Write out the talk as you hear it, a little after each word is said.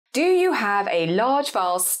you have a large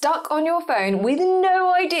file stuck on your phone with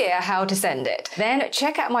no idea how to send it? Then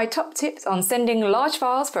check out my top tips on sending large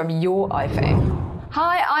files from your iPhone.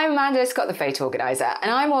 Hi, I'm Littlecott, the photo organizer,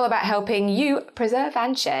 and I'm all about helping you preserve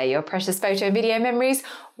and share your precious photo and video memories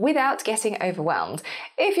without getting overwhelmed.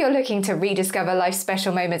 If you're looking to rediscover life's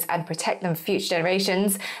special moments and protect them for future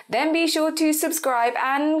generations, then be sure to subscribe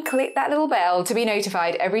and click that little bell to be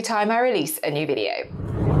notified every time I release a new video.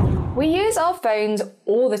 We use our phones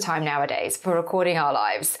all the time nowadays for recording our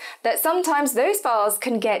lives, that sometimes those files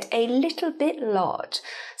can get a little bit large.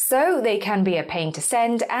 So they can be a pain to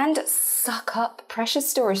send and suck up precious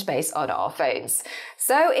storage space on our phones.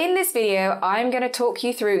 So in this video, I'm going to talk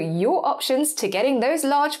you through your options to getting those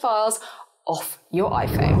large files off your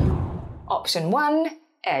iPhone. Option 1,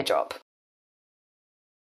 AirDrop.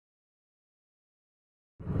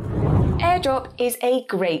 AirDrop is a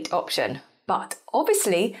great option. But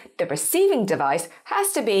obviously, the receiving device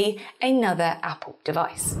has to be another Apple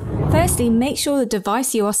device. Firstly, make sure the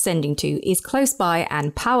device you are sending to is close by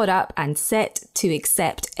and powered up and set to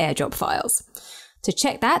accept AirDrop files. To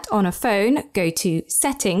check that on a phone, go to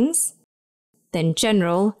Settings, then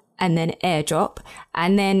General, and then AirDrop,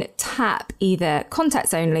 and then tap either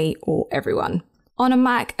Contacts Only or Everyone. On a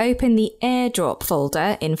Mac, open the AirDrop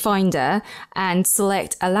folder in Finder and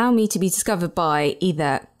select Allow me to be discovered by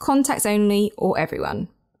either Contacts Only or Everyone.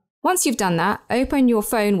 Once you've done that, open your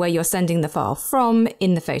phone where you're sending the file from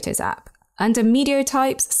in the Photos app. Under Media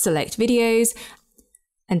Types, select Videos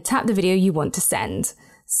and tap the video you want to send.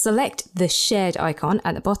 Select the shared icon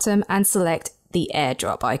at the bottom and select the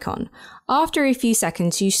AirDrop icon. After a few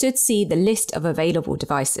seconds, you should see the list of available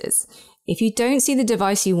devices. If you don't see the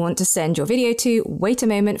device you want to send your video to, wait a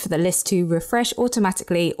moment for the list to refresh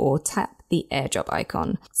automatically or tap the AirDrop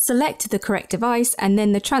icon. Select the correct device and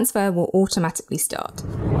then the transfer will automatically start.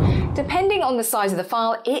 Depending on the size of the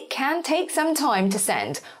file, it can take some time to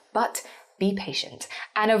send, but be patient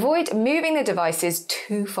and avoid moving the devices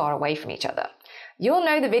too far away from each other. You'll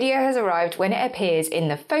know the video has arrived when it appears in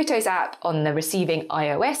the Photos app on the receiving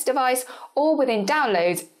iOS device or within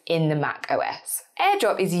Downloads in the Mac OS.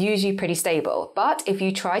 AirDrop is usually pretty stable, but if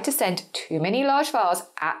you try to send too many large files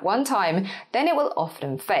at one time, then it will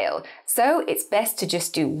often fail. So it's best to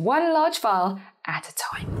just do one large file at a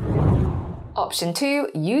time. Option 2,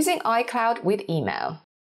 using iCloud with email.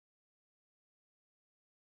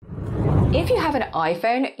 If you have an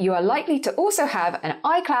iPhone, you are likely to also have an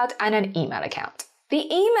iCloud and an email account. The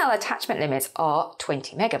email attachment limits are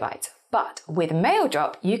 20 megabytes, but with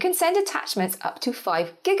MailDrop, you can send attachments up to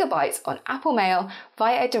 5 gigabytes on Apple Mail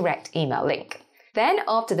via a direct email link. Then,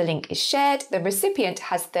 after the link is shared, the recipient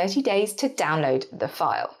has 30 days to download the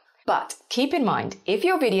file. But keep in mind, if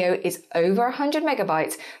your video is over 100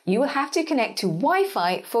 megabytes, you will have to connect to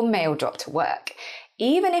Wi-Fi for MailDrop to work.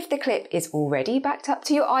 Even if the clip is already backed up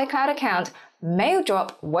to your iCloud account,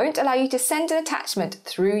 MailDrop won't allow you to send an attachment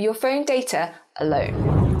through your phone data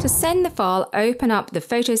alone. To send the file, open up the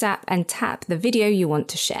Photos app and tap the video you want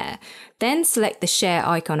to share. Then select the share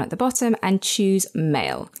icon at the bottom and choose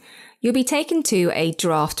Mail. You'll be taken to a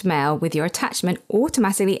draft mail with your attachment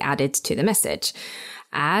automatically added to the message.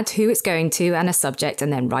 Add who it's going to and a subject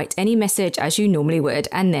and then write any message as you normally would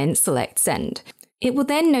and then select Send. It will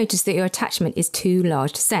then notice that your attachment is too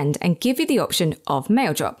large to send and give you the option of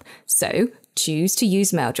MailDrop. So choose to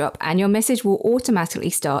use MailDrop and your message will automatically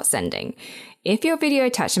start sending. If your video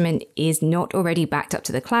attachment is not already backed up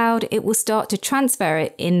to the cloud, it will start to transfer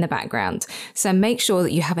it in the background. So make sure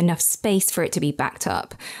that you have enough space for it to be backed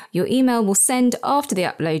up. Your email will send after the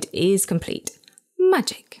upload is complete.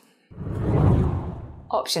 Magic.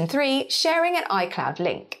 Option 3, sharing an iCloud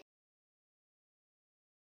link.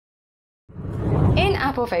 In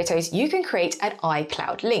Apple Photos, you can create an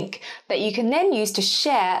iCloud link that you can then use to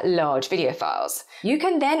share large video files. You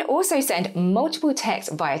can then also send multiple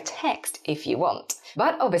texts via text if you want.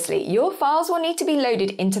 But obviously, your files will need to be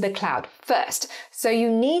loaded into the cloud first, so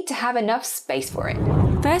you need to have enough space for it.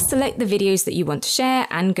 First, select the videos that you want to share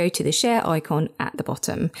and go to the share icon at the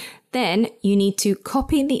bottom. Then you need to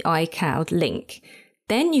copy the iCloud link.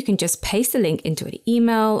 Then you can just paste the link into an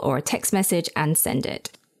email or a text message and send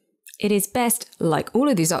it. It is best, like all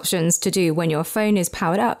of these options, to do when your phone is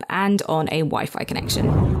powered up and on a Wi-Fi connection.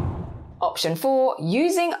 Option 4,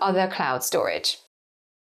 using other cloud storage.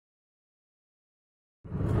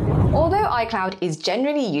 Although iCloud is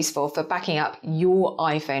generally useful for backing up your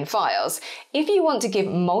iPhone files, if you want to give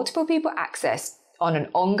multiple people access on an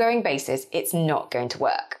ongoing basis, it's not going to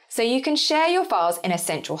work. So you can share your files in a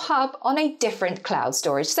central hub on a different cloud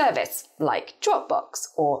storage service, like Dropbox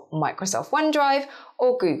or Microsoft OneDrive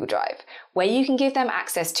or Google Drive, where you can give them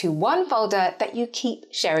access to one folder that you keep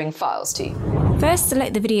sharing files to. First,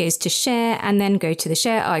 select the videos to share and then go to the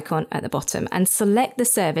share icon at the bottom and select the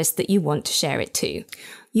service that you want to share it to.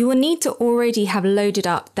 You will need to already have loaded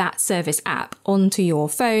up that service app onto your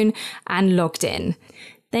phone and logged in.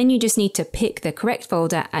 Then you just need to pick the correct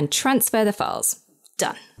folder and transfer the files.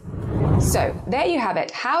 Done. So there you have it,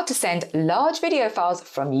 how to send large video files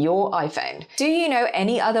from your iPhone. Do you know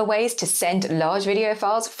any other ways to send large video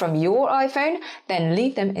files from your iPhone? Then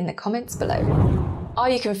leave them in the comments below. Are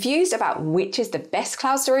you confused about which is the best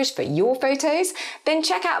cloud storage for your photos? Then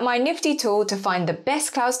check out my nifty tool to find the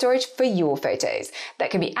best cloud storage for your photos that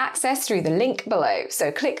can be accessed through the link below.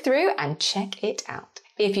 So click through and check it out.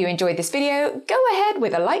 If you enjoyed this video, go ahead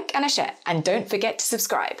with a like and a share, and don't forget to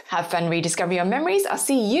subscribe. Have fun rediscovering your memories. I'll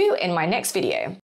see you in my next video.